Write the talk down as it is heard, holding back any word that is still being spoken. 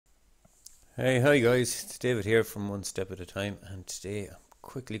Hey, hi guys, it's David here from One Step at a Time, and today I'm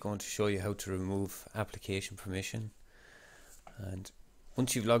quickly going to show you how to remove application permission. And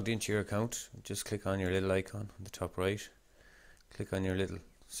once you've logged into your account, just click on your little icon on the top right, click on your little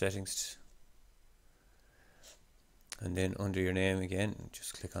settings, and then under your name again,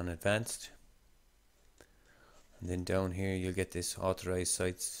 just click on advanced. And then down here you'll get this authorized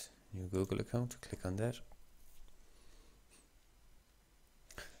sites new Google account, click on that.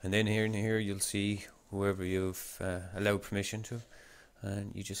 And then here you'll see whoever you've allowed permission to,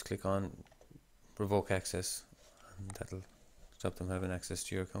 and you just click on revoke access, and that'll stop them having access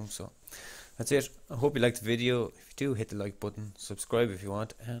to your account. So that's it. I hope you liked the video. If you do, hit the like button, subscribe if you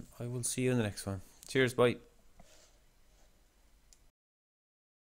want, and I will see you in the next one. Cheers, bye.